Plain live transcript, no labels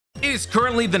It is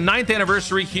currently the 9th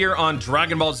anniversary here on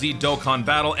Dragon Ball Z Dokkan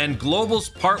Battle, and Global's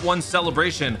Part 1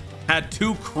 celebration had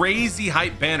 2 crazy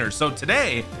hype banners. So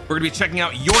today, we're gonna be checking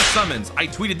out your summons. I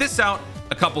tweeted this out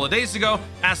a couple of days ago,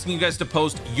 asking you guys to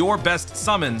post your best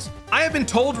summons. I have been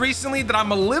told recently that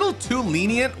I'm a little too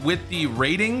lenient with the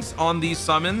ratings on these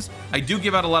summons. I do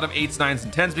give out a lot of 8s, 9s,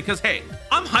 and 10s because, hey,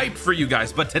 I'm hyped for you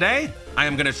guys. But today, I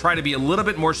am gonna try to be a little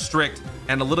bit more strict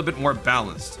and a little bit more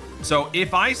balanced. So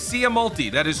if I see a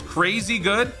multi that is crazy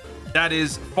good, that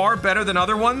is far better than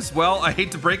other ones, well, I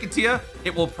hate to break it to you,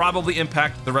 it will probably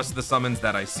impact the rest of the summons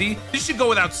that I see. This should go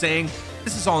without saying.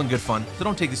 This is all in good fun, so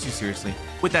don't take this too seriously.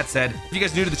 With that said, if you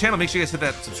guys are new to the channel, make sure you guys hit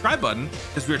that subscribe button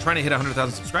because we are trying to hit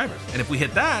 100,000 subscribers. And if we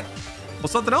hit that, well,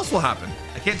 something else will happen.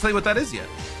 I can't tell you what that is yet.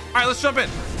 All right, let's jump in.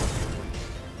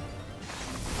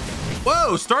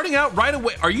 Whoa, starting out right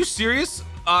away. Are you serious?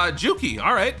 Jooky,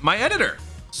 all right, my editor.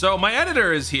 So my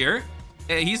editor is here,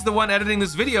 and he's the one editing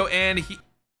this video, and he...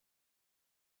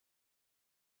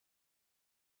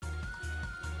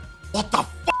 What the f***?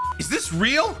 Is this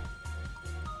real?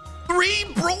 3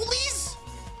 Brolys?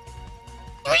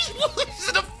 3 Brolys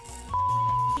in a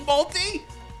multi?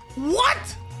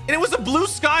 What? And it was a blue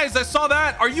skies. I saw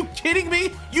that. Are you kidding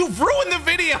me? You've ruined the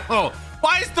video.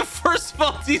 Why is the first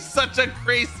multi such a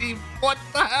crazy... What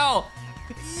the hell?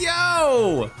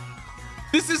 Yo!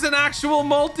 This is an actual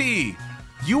multi.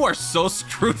 You are so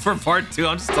screwed for part 2.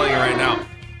 I'm just telling you right now.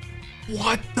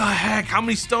 What the heck? How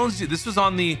many stones did this was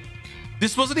on the...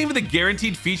 This wasn't even the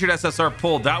guaranteed featured SSR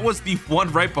pull. That was the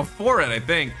one right before it, I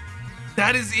think.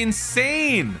 That is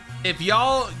insane. If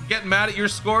y'all get mad at your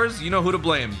scores, you know who to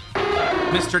blame.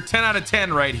 Mr. 10 out of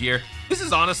 10 right here. This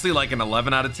is honestly like an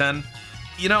 11 out of 10.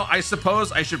 You know, I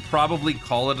suppose I should probably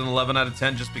call it an 11 out of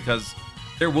 10 just because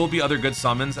there will be other good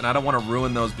summons and I don't want to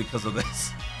ruin those because of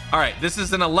this. All right, this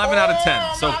is an 11 out of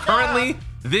 10. So currently,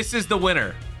 this is the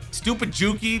winner. Stupid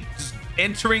Jooky just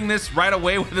entering this right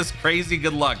away with this crazy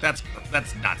good luck. That's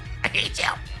nuts. I hate you.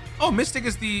 Oh, Mystic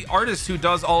is the artist who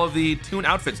does all of the tune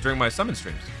outfits during my summon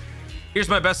streams. Here's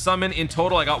my best summon. In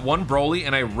total, I got 1 Broly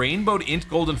and I rainbowed Int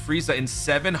Golden Frieza in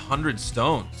 700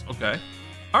 stones. Okay.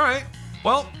 All right.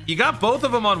 Well, you got both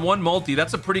of them on 1 multi.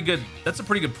 That's a pretty good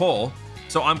pull.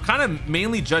 So I'm kind of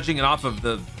mainly judging it off of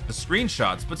the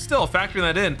screenshots, but still factoring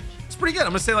that in, it's pretty good.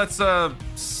 I'm gonna say that's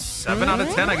 7 out of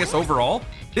 10, I guess, overall.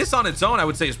 This on its own, I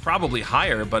would say, is probably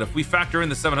higher, but if we factor in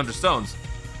the 700 stones,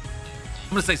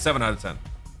 I'm gonna say 7 out of 10.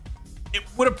 It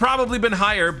would have probably been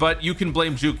higher, but you can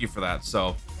blame Jooky for that,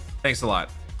 so thanks a lot.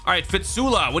 All right,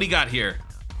 Fitsula, what do you got here?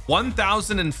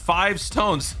 1,005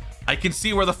 stones. I can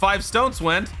see where the 5 stones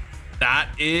went.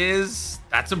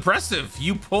 That's impressive.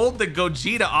 You pulled the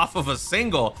Gogeta off of a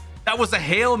single. That was a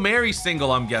Hail Mary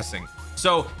single, I'm guessing.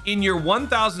 So in your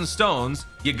 1,000 stones,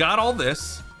 you got all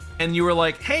this, and you were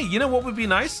like, hey, you know what would be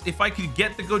nice? If I could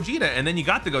get the Gogeta, and then you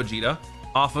got the Gogeta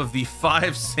off of the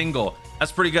 5 single.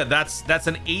 That's pretty good. That's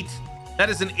an 8. That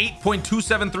is an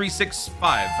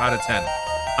 8.27365 out of 10.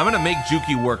 I'm gonna make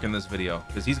Jooky work in this video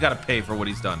because he's got to pay for what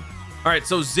he's done. All right,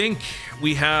 so Zinc,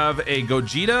 we have a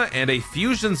Gogeta and a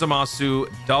Fusion Zamasu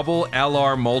double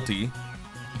LR multi.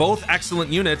 Both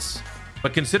excellent units,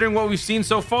 but considering what we've seen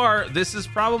so far, this is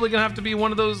probably gonna have to be one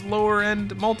of those lower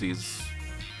end multis.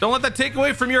 Don't let that take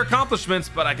away from your accomplishments,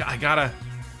 but I gotta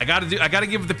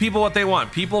give the people what they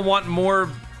want. People want more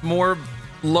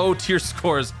low tier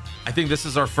scores. I think this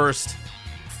is our first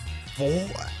full.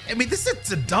 I mean, this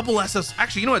is a double SS.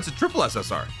 Actually, you know what? It's a triple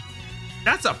SSR.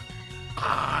 That's a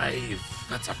 5.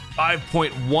 That's a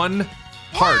 5.1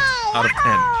 heart out of 10.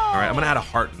 All right, I'm gonna add a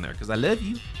heart in there because I love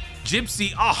you.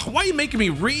 Gypsy, oh, why are you making me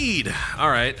read? All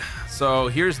right, so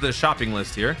here's the shopping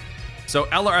list here. So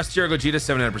LRSTR Gogeta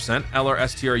 79%,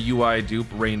 LRSTR UI dupe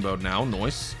Rainbow now,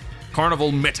 nice.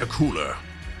 Carnival Meta Cooler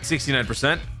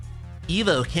 69%.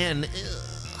 Evo Ken,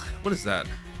 what is that?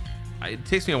 It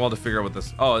takes me a while to figure out what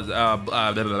this. Oh,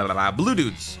 Blue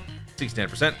Dudes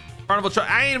 69%. Carnival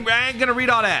I ain't gonna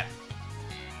read all that.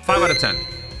 5 out of 10.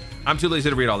 I'm too lazy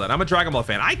to read all that. I'm a Dragon Ball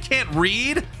fan. I can't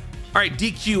read. All right,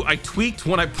 DQ. I tweaked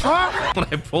when I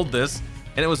pulled this,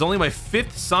 and it was only my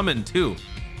 5th summon too.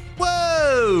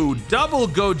 Whoa! Double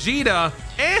Gogeta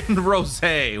and Rose.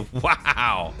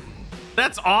 Wow,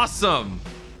 that's awesome.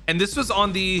 And this was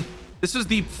on the. This was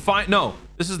the no.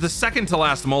 This is the second to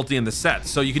last multi in the set.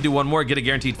 So you could do one more, get a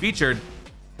guaranteed featured.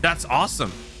 That's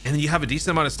awesome. And then you have a decent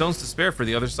amount of stones to spare for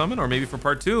the other summon, or maybe for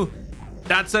part 2.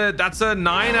 That's a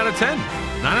 9 out of 10. 9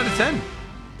 out of 10.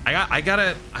 I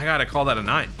gotta call that a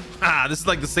 9. Ah, this is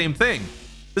like the same thing.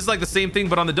 This is like the same thing,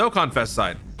 but on the Dokkan Fest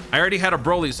side. I already had a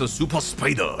Broly, so Super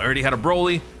Spider. I already had a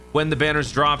Broly. when the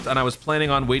banners dropped, and I was planning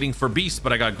on waiting for Beast,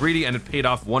 but I got greedy and it paid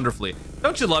off wonderfully.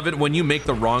 Don't you love it when you make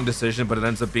the wrong decision, but it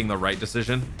ends up being the right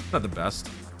decision? Not the best.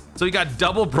 So you got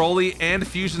double Broly and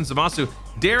Fusion Zamasu.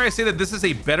 Dare I say that this is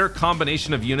a better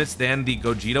combination of units than the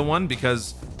Gogeta one,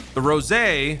 because the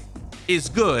Rosé is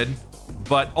good,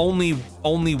 but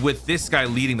only with this guy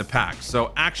leading the pack.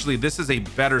 So actually, this is a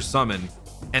better summon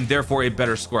and therefore a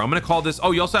better score. I'm gonna call this.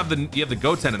 Oh, you also have the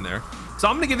Goten in there. So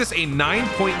I'm gonna give this a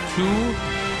 9.2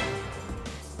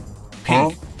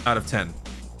 pink out of 10.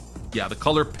 Yeah, the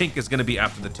color pink is gonna be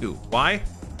after the 2. Why?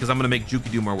 Because I'm gonna make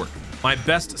Jooky do more work. My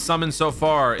best summon so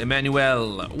far,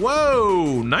 Emmanuel.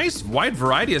 Whoa, nice wide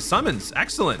variety of summons.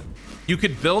 Excellent. You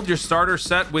could build your starter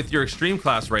set with your extreme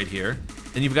class right here,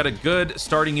 and you've got a good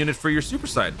starting unit for your super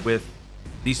side with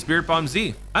the Spirit Bomb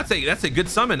Z. That's a good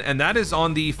summon, and that is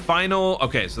on the final.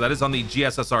 Okay, so that is on the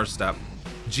GFSR step.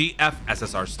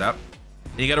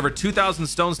 And you got over 2,000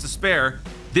 stones to spare.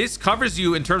 This covers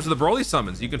you in terms of the Broly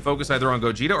summons. You can focus either on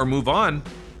Gogeta or move on.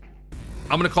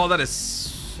 I'm gonna call that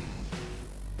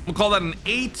an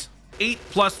 8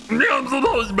 plus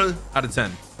out of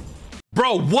 10.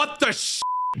 Bro, what the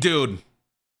dude?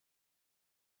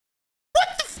 What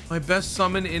the my best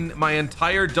summon in my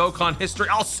entire Dokkan history,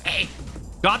 I'll say.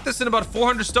 Got this in about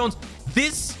 400 stones.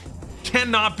 This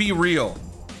cannot be real.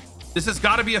 This has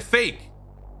got to be a fake.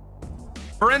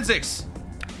 Forensics.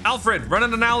 Alfred, run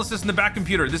an analysis in the back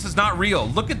computer. This is not real.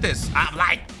 Look at this.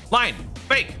 Line.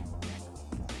 Fake.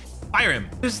 Fire him.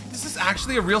 This is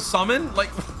actually a real summon?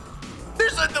 Like,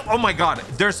 oh my god.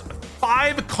 There's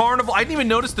 5 Carnival. I didn't even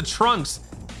notice the Trunks.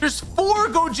 There's 4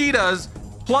 Gogetas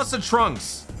plus a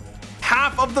Trunks.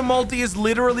 Half of the multi is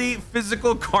literally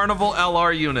physical Carnival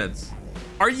LR units.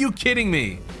 Are you kidding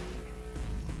me?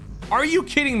 Are you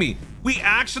kidding me? We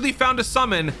actually found a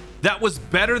summon that was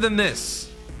better than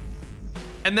this.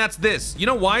 And that's this. You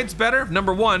know why it's better?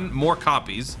 Number 1, more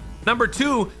copies. Number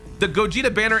 2, the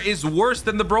Gogeta banner is worse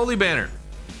than the Broly banner.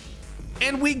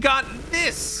 And we got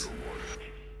this.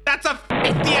 That's a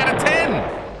 50 out of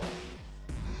 10.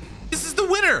 This is the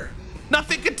winner.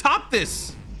 Nothing can top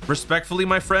this. Respectfully,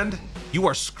 my friend, you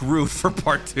are screwed for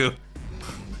part 2.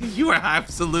 You are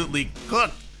absolutely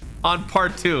cooked on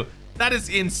part 2. That is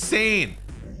insane.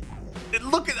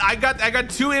 Look at I got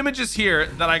 2 images here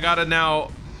that I gotta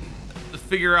now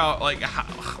figure out, like,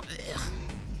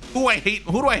 who do I hate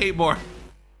more?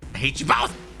 I hate you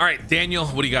both. All right, Daniel,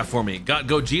 what do you got for me? Got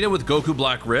Gogeta with Goku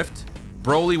Black Rift,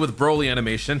 Broly with Broly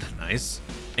animation, nice,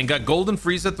 and got Golden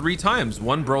Frieza 3 times.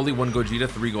 1 Broly, 1 Gogeta,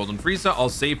 3 Golden Frieza. I'll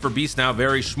save for Beast now.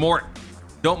 Very smart.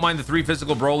 Don't mind the 3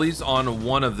 physical Brolys on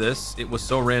one of this. It was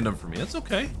so random for me. That's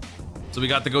okay. So we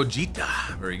got the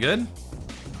Gogeta. Very good.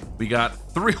 We got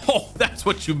 3. Oh, that's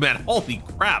what you meant. Holy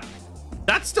crap.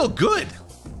 That's still good.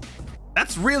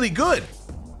 That's really good.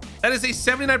 That is a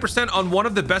 79% on one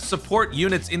of the best support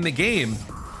units in the game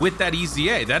with that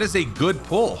EZA. That is a good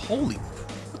pull. Holy.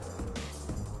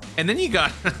 And then you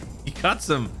got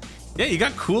some, yeah, you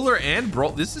got Cooler and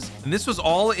Bro. This was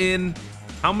all in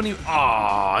how many? Oh,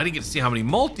 I didn't get to see how many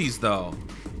multis though.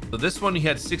 So this one you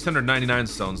had 699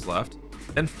 stones left,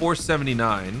 then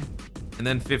 479, and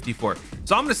then 54.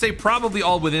 So I'm gonna say probably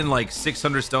all within like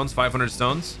 600 stones, 500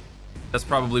 stones. That's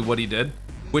probably what he did,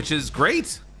 which is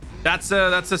great. That's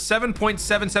a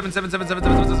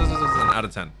 7.777777 out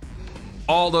of 10.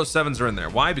 All those 7s are in there.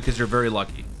 Why? Because you're very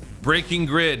lucky. Breaking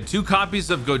Grid, 2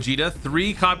 copies of Gogeta,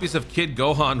 3 copies of Kid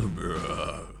Gohan,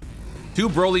 2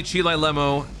 Broly Chile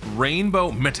Lemo,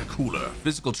 Rainbow Metacooler,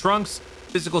 Physical Trunks,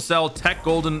 Physical Cell, Tech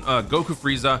Golden, Goku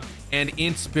Frieza, and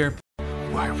Int Spirit.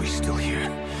 Why are we still here?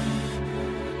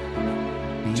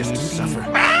 Just to suffer.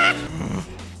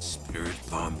 Spirit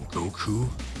Bomb Goku.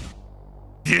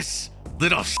 This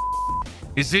little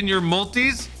is in your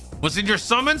multis, was in your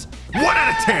summons. 1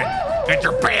 out of 10, and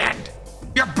you're banned.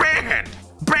 You're banned.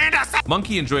 Banned us.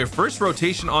 Monkey enjoy a first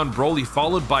rotation on Broly,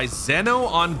 followed by Zeno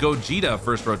on Gogeta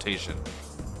first rotation.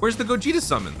 Where's the Gogeta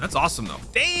summon? That's awesome though.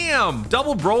 Damn,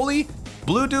 double Broly,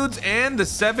 blue dudes, and the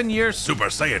 7-year Super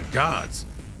Saiyan gods.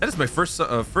 That is my first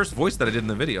voice that I did in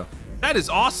the video. That is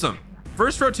awesome.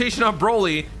 First rotation on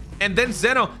Broly, and then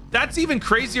Zeno. That's even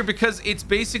crazier because it's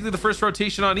basically the first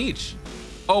rotation on each.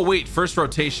 Oh wait, first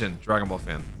rotation, Dragon Ball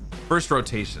fan. First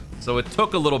rotation. So it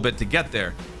took a little bit to get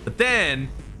there. But then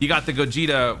you got the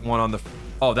Gogeta one on the,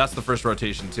 oh, that's the first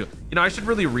rotation too. You know, I should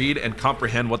really read and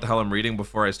comprehend what the hell I'm reading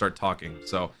before I start talking.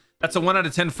 So that's a 1 out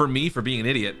of 10 for me for being an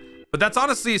idiot. But that's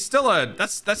honestly still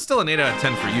that's still an 8 out of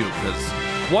 10 for you, because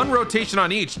 1 rotation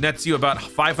on each nets you about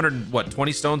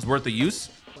 520 stones worth of use.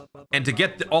 And to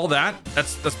get all that,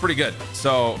 that's pretty good.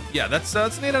 So yeah, that's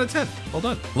an 8 out of 10. Well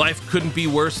done. Life couldn't be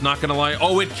worse, not gonna lie.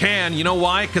 Oh, it can. You know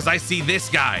why? Because I see this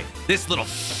guy. This little,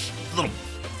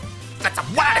 that's a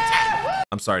 1 out of 10.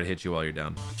 I'm sorry to hit you while you're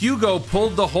down. Hugo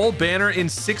pulled the whole banner in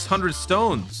 600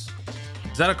 stones.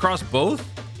 Is that across both?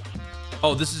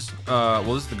 Oh, this is, well,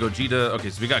 this is the Gogeta. Okay,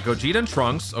 so we got Gogeta and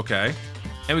Trunks. Okay.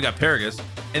 And we got Paragus.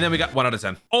 And then we got 1 out of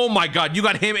 10. Oh my God, you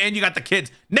got him and you got the kids.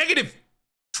 Negative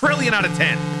trillion out of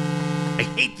 10. I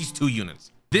hate these 2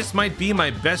 units. This might be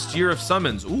my best year of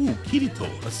summons. Ooh, Kirito.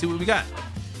 Let's see what we got.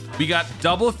 We got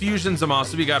double fusion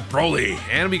Zamasu. We got Broly.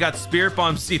 And we got Spirit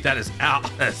Bomb C. That is out.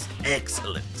 That's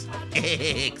excellent.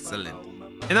 Excellent.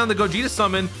 And on the Gogeta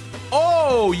summon,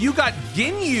 oh, you got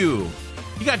Ginyu.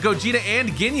 You got Gogeta and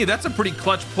Ginyu. That's a pretty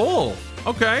clutch pull.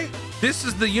 Okay. This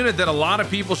is the unit that a lot of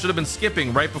people should have been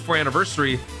skipping right before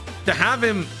anniversary. To have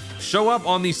him show up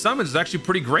on these summons is actually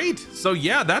pretty great. So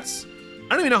yeah, that's, I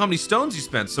don't even know how many stones you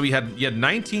spent. So you had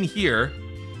 19 here,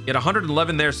 you had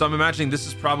 111 there. So I'm imagining this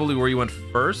is probably where you went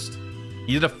first.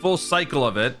 You did a full cycle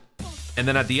of it. And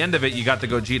then at the end of it, you got the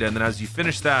Gogeta. And then as you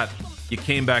finished that, you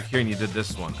came back here and you did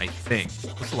this one, I think.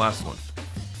 What's the last one?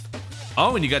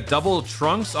 Oh, and you got double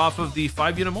Trunks off of the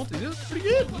 5-unit multi. That's pretty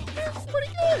good. That's pretty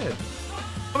good.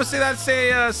 I'm gonna say that's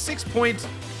a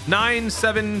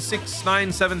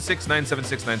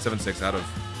 6.976976 out of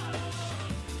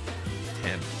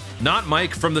 10. Not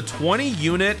Mike from the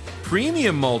 20-unit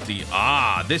premium multi.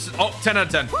 Ah, this is, oh, 10 out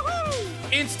of 10.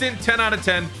 Instant 10 out of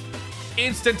 10.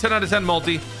 Instant 10 out of 10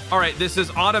 multi. All right, this is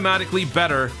automatically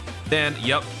better than,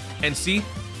 yep. And see,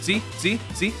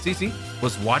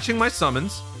 was watching my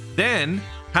summons, then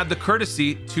had the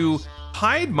courtesy to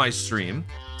hide my stream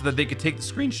so that they could take the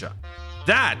screenshot.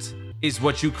 That is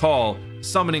what you call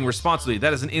summoning responsibly.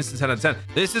 That is an instant 10 out of 10.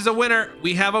 This is a winner.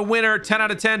 We have a winner. 10 out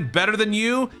of 10. Better than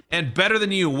you and better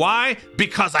than you. Why?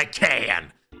 Because I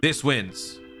can. This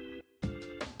wins.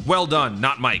 Well done,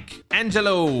 not Mike.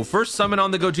 Angelo, first summon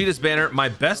on the Gogeta's banner. My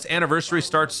best anniversary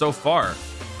start so far.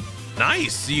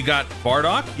 Nice. So you got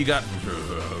Bardock. You got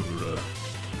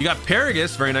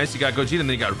Paragus. Very nice. You got Gogeta. And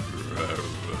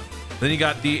then you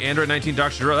got the Android 19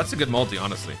 Dr. Gero. That's a good multi,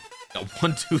 honestly.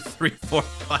 1, 2, 3, 4,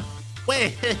 5.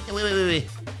 Wait.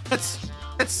 That's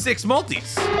 6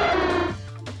 multis.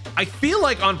 I feel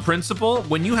like on principle,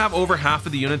 when you have over half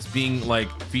of the units being like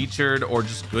featured or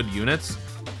just good units,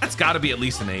 that's got to be at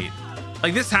least an 8.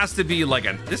 Like this has to be like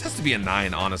this has to be a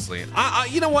 9, honestly.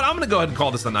 You know what? I'm gonna go ahead and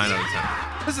call this a 9 out of 10.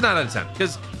 This is a 9 out of 10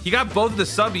 because you got both the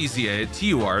sub EZA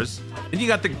TURs, and you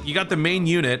got the main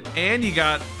unit, and you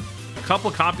got a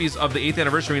couple copies of the 8th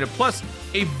anniversary unit, plus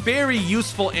a very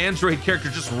useful Android character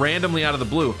just randomly out of the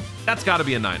blue. That's got to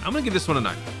be a 9. I'm gonna give this one a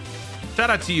 9. Shout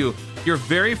out to you. Your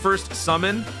very first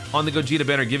summon on the Gogeta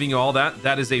banner, giving you all that.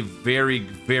 That is a very,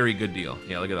 very good deal.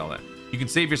 Yeah, look at all that. You can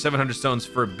save your 700 stones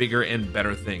for bigger and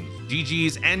better things.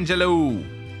 GG's Angelo.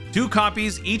 2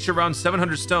 copies, each around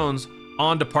 700 stones.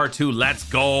 On to part 2. Let's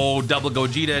go. Double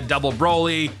Gogeta, double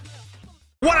Broly.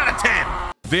 1 out of 10.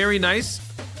 Very nice.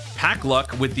 Pack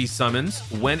luck with these summons.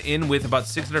 Went in with about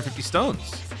 650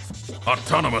 stones.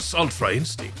 Autonomous Ultra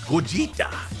Instinct.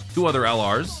 Gogeta. 2 other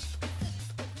LRs.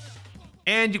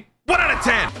 And you, 1 out of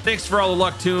 10. Thanks for all the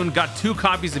luck, Toon. Got 2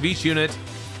 copies of each unit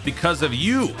because of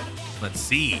you. Let's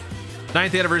see.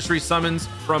 9th anniversary summons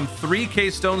from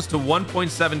 3K stones to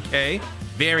 1.7K.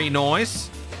 Very nice.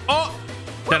 Oh,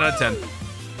 10 out of 10.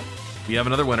 We have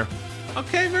another winner.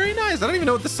 Okay, very nice. I don't even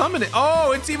know what the summon is.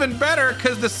 Oh, it's even better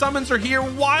because the summons are here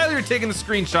while you're taking the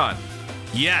screenshot.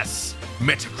 Yes,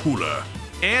 Metacooler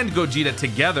and Gogeta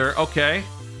together. Okay,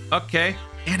 okay.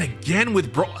 And again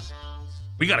with Bro.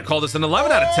 We got to call this an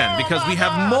 11 out of 10 because we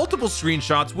have multiple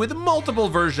screenshots with multiple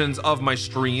versions of my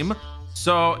stream.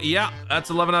 So yeah, that's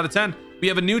 11 out of 10. We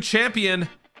have a new champion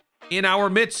in our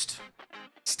midst.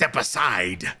 Step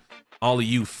aside, all of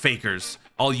you fakers,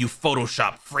 all you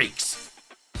Photoshop freaks.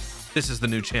 This is the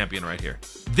new champion right here.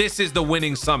 This is the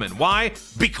winning summon. Why?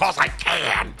 Because I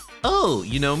can. Oh,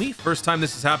 you know me? First time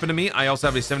this has happened to me. I also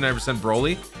have a 79%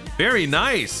 Broly. Very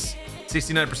nice.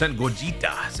 69%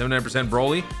 Gogeta, 79%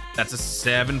 Broly. That's a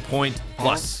 7 point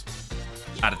plus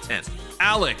out of 10.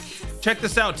 Alec, check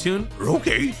this out, Toon.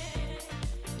 Okay.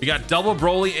 We got double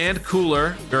Broly and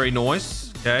Cooler. Very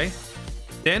nice. Okay.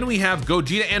 Then we have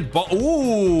Gogeta and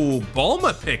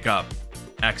Bulma pickup.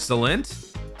 Excellent.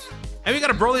 And we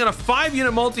got a Broly on a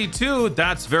 5-unit multi too.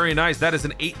 That's very nice. That is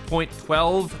an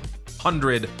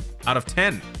 8.1200 out of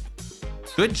 10.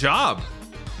 Good job.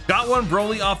 Got one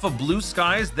Broly off of Blue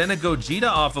Skies, then a Gogeta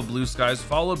off of Blue Skies,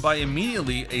 followed by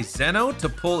immediately a Zeno to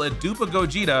pull a dupe of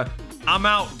Gogeta. I'm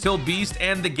out till Beast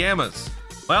and the Gammas.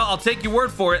 Well, I'll take your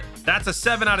word for it. That's a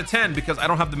 7 out of 10 because I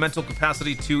don't have the mental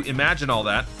capacity to imagine all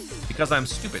that because I'm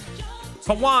stupid.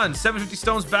 Pawan, 750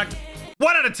 stones back to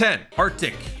 1 out of 10.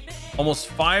 Arctic, almost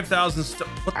 5,000 stones.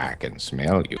 I can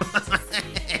smell you.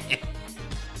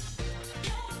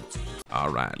 All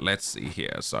right, let's see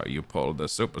here. So you pulled the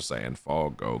Super Saiyan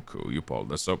 4 Goku. You pulled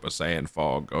the Super Saiyan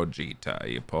 4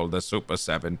 Gogeta. You pulled the Super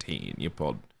 17. You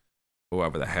pulled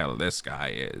whoever the hell this guy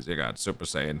is. You got Super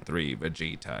Saiyan 3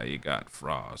 Vegeta. You got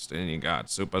Frost. And you got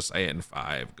Super Saiyan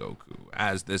 5 Goku.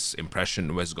 As this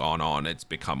impression has gone on, it's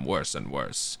become worse and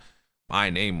worse. My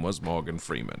name was Morgan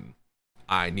Freeman.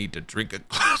 I need to drink a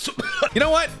glass of... You know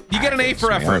what? You get an A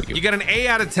for effort. You get an A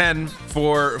out of 10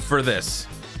 for this.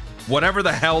 Whatever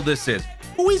the hell this is.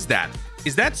 Who is that?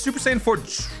 Is that Super Saiyan 4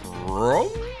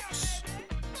 Trunks?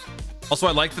 Also,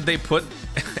 I like that they put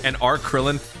an R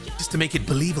Krillin just to make it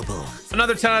believable.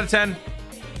 Another 10 out of 10.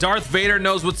 Darth Vader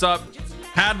knows what's up.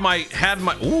 Had my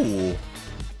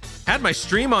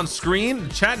stream on screen,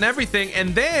 chat and everything,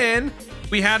 and then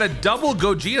we had a double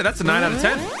Gogeta. That's a 9 out of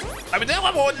 10. I mean,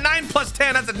 9 plus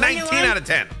 10. That's a 19 out of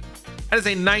 10. That is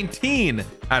a 19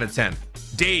 out of 10.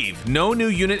 Dave, no new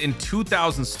unit in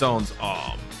 2,000 stones.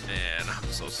 Oh man,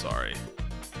 I'm so sorry.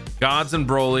 Gods and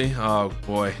Broly. Oh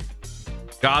boy.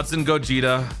 Gods and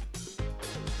Gogeta.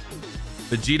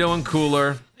 Vegito and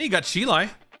Cooler. Hey, you got Shilai.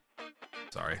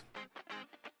 Sorry.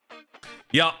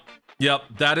 Yep.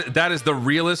 That is the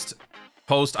realest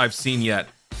post I've seen yet.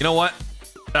 You know what?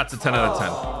 That's a 10 out of 10.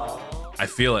 I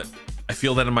feel it. I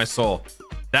feel that in my soul.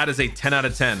 That is a 10 out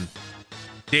of 10.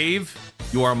 Dave,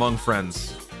 you are among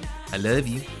friends. I love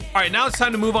you. All right, now it's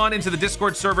time to move on into the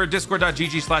Discord server,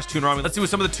 discord.gg/TuneRamen. Let's see what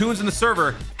some of the tunes in the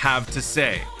server have to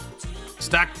say.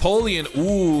 Stackpolian,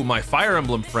 ooh, my Fire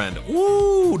Emblem friend.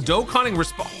 Ooh, Dokkaning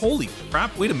holy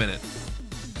crap, wait a minute.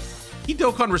 He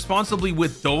Dokkan responsibly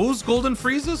with those golden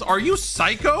freezes? Are you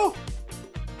psycho?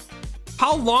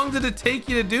 How long did it take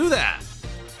you to do that?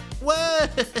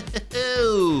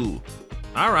 Whoa.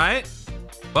 All right.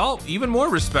 Well, even more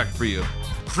respect for you.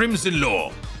 Crimson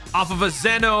Law. Off of a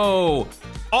Zeno.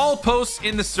 All posts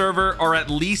in the server are at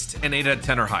least an 8 out of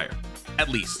 10 or higher. At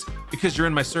least. Because you're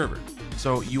in my server.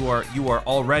 So you are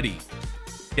already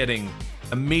getting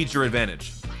a major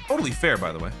advantage. Totally fair,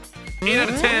 by the way. 8 out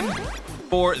of 10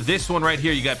 for this one right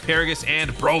here. You got Paragus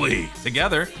and Broly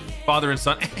together. Father and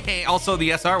son. Also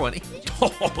the SR one.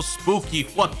 Oh, spooky.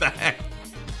 What the heck?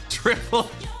 Triple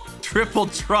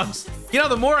Trunks. You know,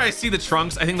 the more I see the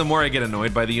Trunks, I think the more I get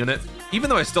annoyed by the unit. Even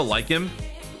though I still like him,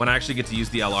 when I actually get to use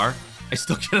the LR, I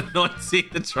still get annoyed seeing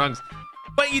the Trunks.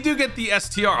 But you do get the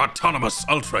STR, Autonomous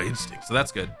Ultra Instinct, so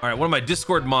that's good. All right, one of my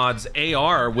Discord mods,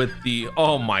 AR, with the,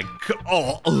 oh my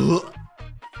god,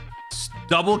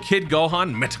 double Kid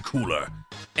Gohan, Metacooler.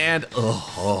 And,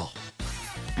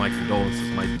 my condolences,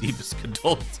 my deepest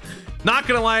condolences. Not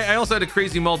gonna lie, I also had a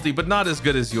crazy multi, but not as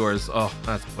good as yours. Oh,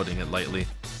 that's putting it lightly.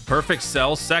 Perfect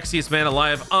Cell, sexiest man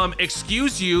alive.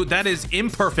 Excuse you, that is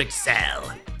Imperfect Cell.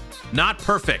 Not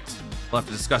perfect. We'll have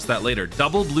to discuss that later.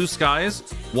 Double Blue Skies,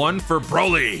 one for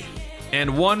Broly,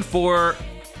 and one for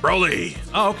Broly.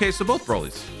 Oh, okay, so both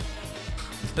Brolys.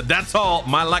 That's all.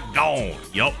 My luck gone.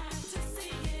 Yup.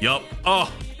 Oh,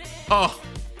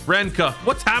 Renka,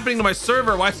 what's happening to my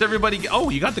server? Why is everybody? Oh,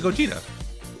 you got the Gogeta.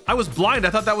 I was blind. I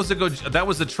thought that was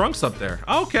the Trunks up there.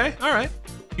 Okay, all right.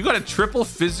 You got a triple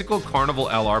physical Carnival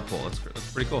LR pull. That's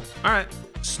pretty cool. All right.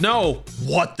 Snow.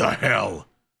 What the hell?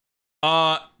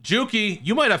 Jooky,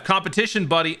 you might have competition,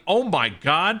 buddy. Oh my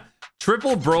god.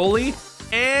 Triple Broly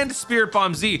and Spirit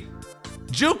Bomb Z.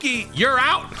 Jooky, you're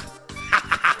out.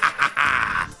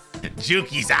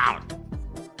 Jooky's out.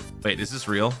 Wait, is this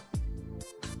real?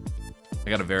 I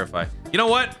gotta verify. You know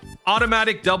what?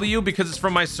 Automatic W because it's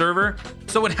from my server,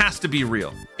 so it has to be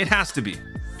real. It has to be.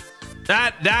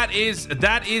 That is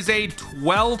a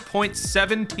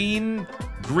 12.17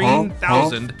 green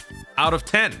thousand out of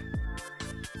 10.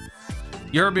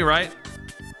 You heard me right?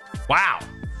 Wow.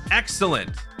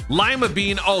 Excellent. Lima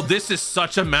Bean. Oh, this is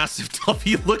such a massive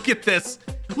W. Look at this.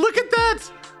 Look at that.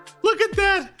 Look at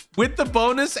that. With the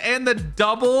bonus and the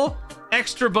double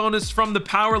extra bonus from the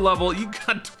power level, you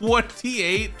got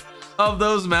 28 of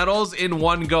those medals in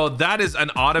one go. That is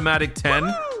an automatic 10.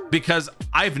 Woo! Because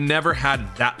I've never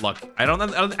had that luck. I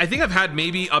think I've had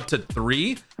maybe up to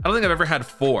 3. I don't think I've ever had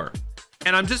 4.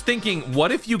 And I'm just thinking,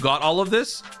 what if you got all of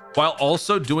this while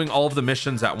also doing all of the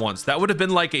missions at once? That would have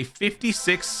been like a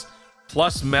 56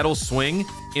 plus medal swing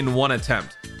in one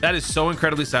attempt. That is so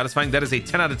incredibly satisfying. That is a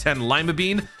 10 out of 10 Lima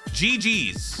Bean.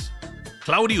 GG's.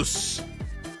 Claudius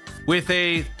with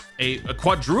a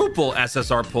quadruple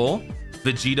SSR pull.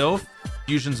 Vegito,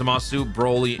 Fusion Zamasu,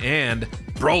 Broly, and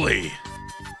Broly.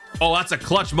 Oh, that's a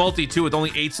clutch multi too with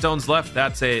only 8 stones left.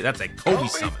 That's a Kobe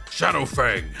summon. Shadow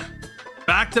Fang.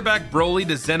 Back-to-back Broly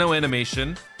to Zeno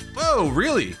animation. Whoa,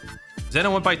 really?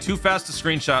 Zeno went by too fast to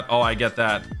screenshot. Oh, I get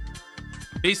that.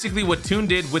 Basically what Toon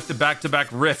did with the back-to-back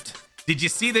Rift. Did you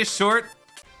see this short?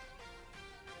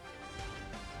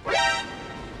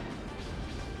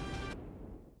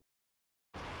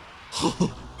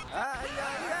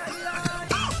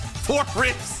 Four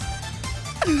ribs.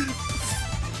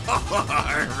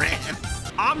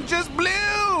 I'm just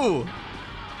blue.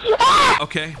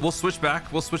 Okay, we'll switch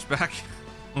back. We'll switch back.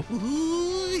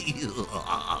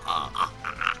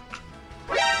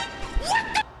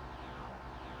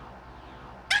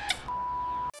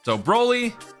 So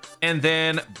Broly and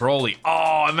then Broly.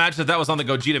 Oh, imagine if that was on the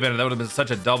Gogeta banner. That would have been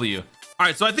such a W. All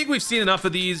right, so I think we've seen enough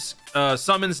of these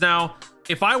summons now.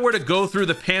 If I were to go through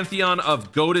the pantheon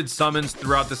of goated summons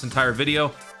throughout this entire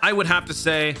video, I would have to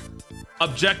say,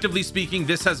 objectively speaking,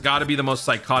 this has got to be the most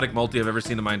psychotic multi I've ever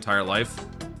seen in my entire life.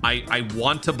 I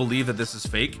want to believe that this is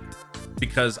fake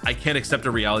because I can't accept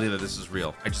a reality that this is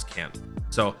real. I just can't.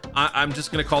 So I'm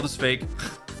just going to call this fake.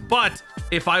 But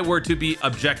if I were to be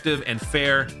objective and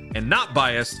fair and not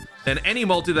biased, then any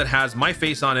multi that has my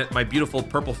face on it, my beautiful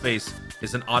purple face,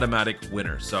 is an automatic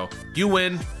winner. So you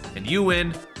win and you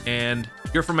win and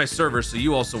you're from my server, so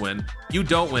you also win. You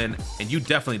don't win and you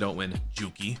definitely don't win,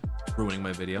 Jooky. Ruining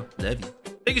my video. Love you.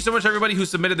 Thank you so much everybody who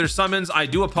submitted their summons. I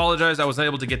do apologize. I was not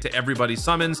able to get to everybody's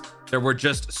summons. There were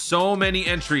just so many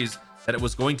entries that it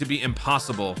was going to be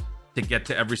impossible to get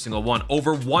to every single one.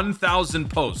 Over 1,000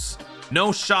 posts.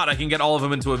 No shot I can get all of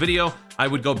them into a video. I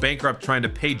would go bankrupt trying to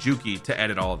pay Jooky to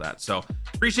edit all of that. So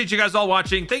appreciate you guys all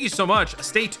watching. Thank you so much.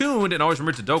 Stay tuned and always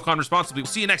remember to Dokkan responsibly. We'll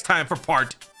see you next time for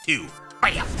part 2.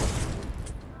 Bye.